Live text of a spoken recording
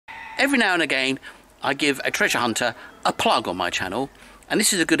every now and again I give a treasure hunter a plug on my channel, and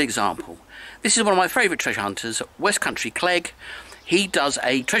this is a good example. This is one of my favourite treasure hunters, Country Clegg. He does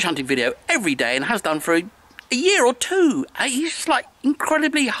a treasure hunting video every day and has done for a year or two. He's just like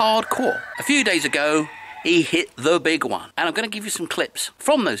incredibly hardcore. A few days ago he hit the big one, and I'm going to give you some clips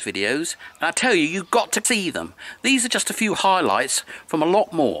from those videos, and I tell you, you've got to see them. These are just a few highlights from a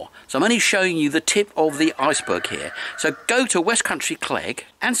lot more, so I'm only showing you the tip of the iceberg here. So go to Country Clegg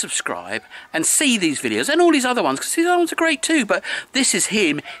and subscribe and see these videos and all these other ones, because these other ones are great too. But this is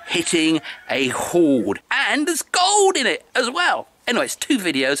him hitting a hoard, and there's gold in it as well. Anyway, it's 2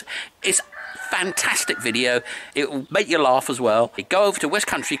 videos. It's a fantastic video. It will make you laugh as well. Go over to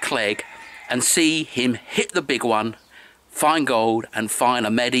Country Clegg and see him hit the big one, find gold and find a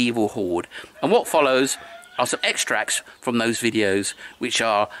medieval hoard. And what follows are some extracts from those videos, which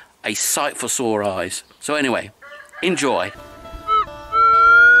are a sight for sore eyes. So anyway, enjoy.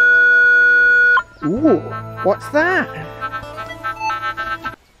 Ooh, what's that?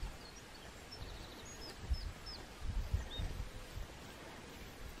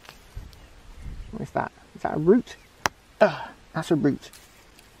 What is that? Is that a root? That's a root.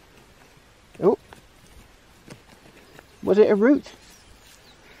 Oh, was it a root?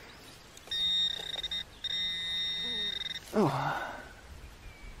 Oh,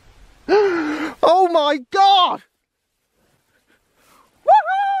 oh my God!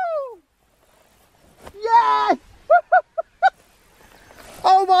 Woohoo! Yes!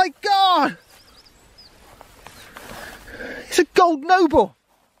 Oh my God! It's a gold noble.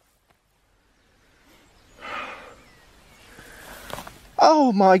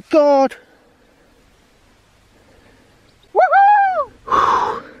 Oh my God!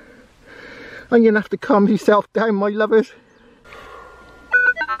 I'm going to have to calm yourself down, my lovers.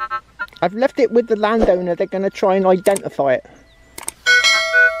 I've left it with the landowner. They're going to try and identify it.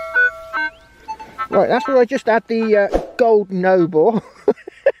 Right, that's where I just had the gold noble.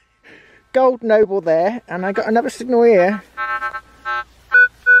 Gold noble there. And I got another signal here.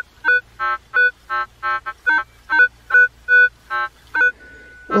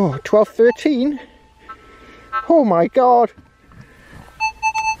 Oh, 1213. Oh my God.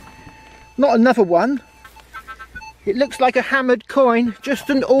 Not another one. It looks like a hammered coin,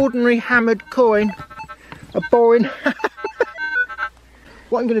 just an ordinary hammered coin. A boring.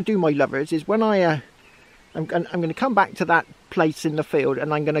 What I'm going to do, my lovers, is when I'm going to come back to that place in the field,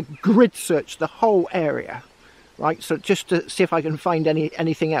 and I'm going to grid search the whole area, right? So just to see if I can find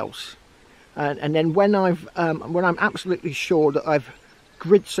anything else, and then when I'm absolutely sure that I've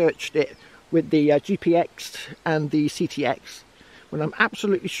grid searched it with the GPX and the CTX. When I'm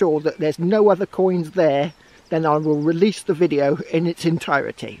absolutely sure that there's no other coins there, then I will release the video in its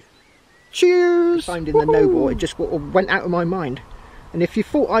entirety. Cheers! Finding the noble, it just went out of my mind. And if you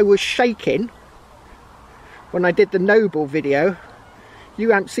thought I was shaking when I did the noble video, you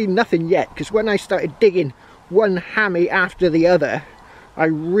haven't seen nothing yet, because when I started digging one hammy after the other, I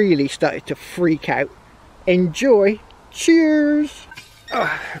really started to freak out. Enjoy! Cheers!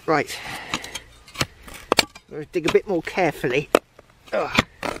 Oh, right. I'll dig a bit more carefully. Oh.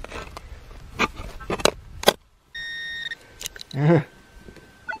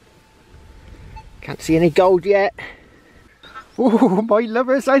 Can't see any gold yet. Oh, my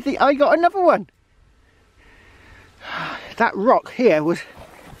lovers, I think I got another one. That rock here was...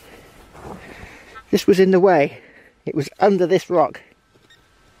 This was in the way. It was under this rock.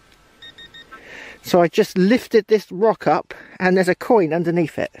 So I just lifted this rock up and there's a coin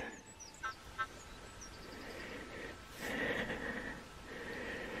underneath it.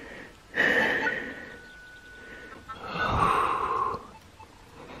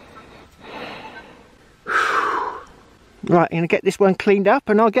 Right, I'm going to get this one cleaned up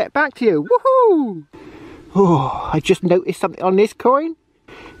and I'll get back to you. Woohoo! Oh, I just noticed something on this coin.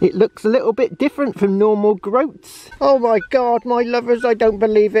 It looks a little bit different from normal groats. Oh my God, my lovers, I don't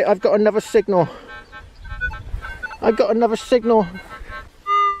believe it. I've got another signal. I've got another signal.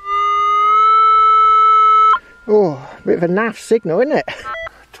 Oh, a bit of a naff signal, isn't it?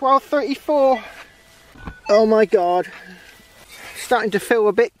 1234. Oh my God. Starting to feel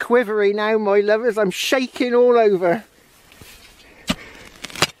a bit quivery now, my lovers. I'm shaking all over.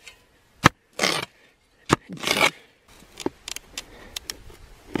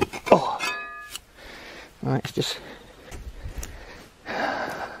 Oh. Right, it's just...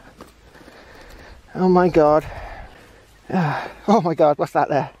 Oh my God. Oh my God, what's that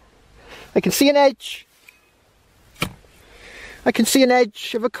there? I can see an edge. I can see an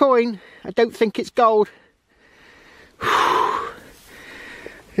edge of a coin. I don't think it's gold.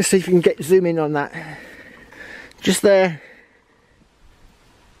 Let's see if we can zoom in on that. Just there.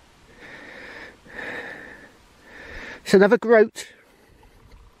 It's another groat.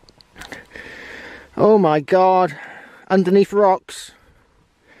 Oh my god, underneath rocks.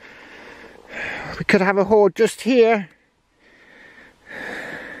 We could have a hoard just here.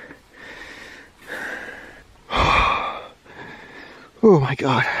 Oh my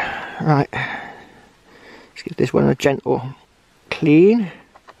god. Right, let's give this one a gentle clean.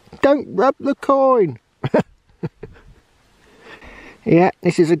 Don't rub the coin. Yeah,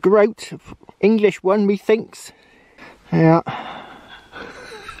 this is a groat, English one, methinks. Yeah.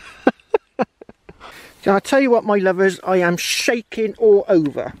 So I'll tell you what, my lovers, I am shaking all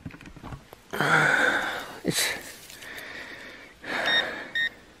over. It's...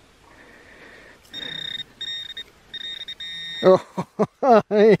 Oh,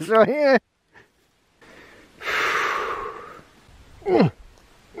 it's right here.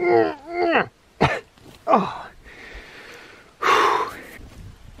 Oh.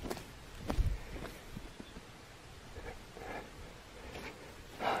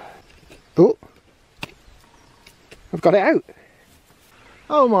 Oh, I've got it out.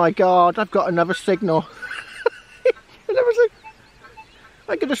 Oh my god, I've got another signal.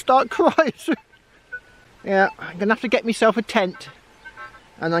 I'm going to start crying. Yeah, I'm going to have to get myself a tent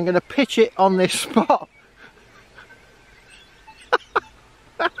and I'm going to pitch it on this spot.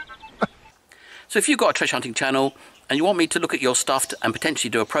 So if you've got a treasure hunting channel and you want me to look at your stuff and potentially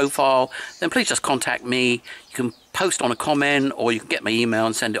do a profile, then please just contact me. You can post on a comment, or you can get my email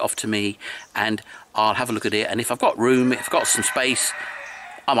and send it off to me, and I'll have a look at it. And if I've got room, if I've got some space,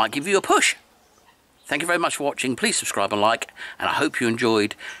 I might give you a push. Thank you very much for watching. Please subscribe and like, and I hope you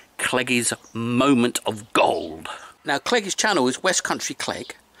enjoyed Clegg's moment of gold. Now, Clegg's channel is West Country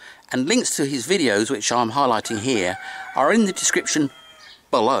Clegg, and links to his videos, which I'm highlighting here, are in the description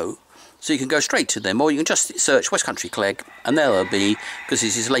below. So you can go straight to them, or you can just search West Country Clegg, and there they'll be, because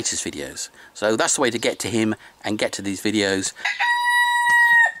it's his latest videos. So that's the way to get to him and get to these videos.